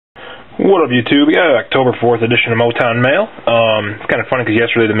What up, YouTube? We got an October 4th edition of MoTown mail. It's kind of funny because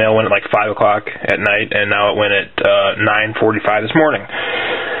yesterday the mail went at like 5 o'clock at night, and now it went at 9:45 this morning.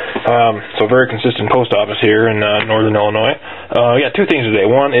 So very consistent post office here in northern Illinois. We got two things today.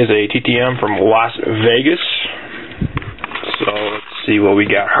 One is a TTM from Las Vegas. So let's see what we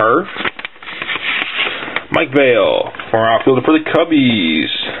got her. Mike Vale, former outfielder for the Cubbies.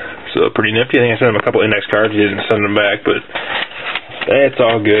 So pretty nifty. I think I sent him a couple index cards. He didn't send them back, but it's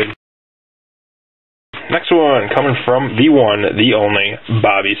all good. Next one, coming from the one, the only,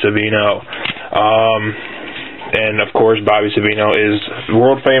 Bobby Savino. And, of course, Bobby Savino is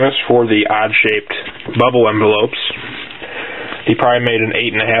world famous for the odd-shaped bubble envelopes. He probably made an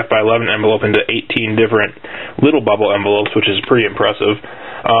 8.5 by 11 envelope into 18 different little bubble envelopes, which is pretty impressive.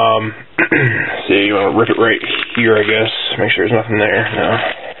 See, you want to rip it right here, I guess. Make sure there's nothing there. No.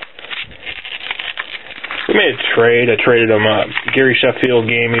 We made a trade. I traded him a Gary Sheffield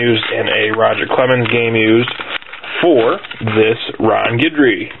game used and a Roger Clemens game used for this Ron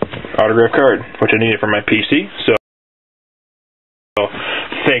Guidry autograph card, which I needed for my PC. So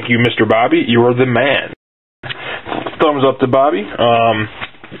thank you, Mr. Bobby. You are the man. Thumbs up to Bobby.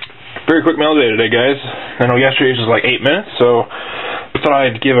 Very quick mail day today, guys. I know yesterday was like 8 minutes, so I thought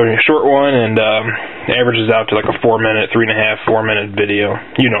I'd give a short one, and it averages out to like a 4-minute, 3.5, 4-minute video.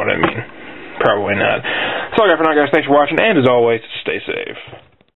 You know what I mean. Probably not. That's all I got for now, guys. Thanks for watching, and as always, stay safe.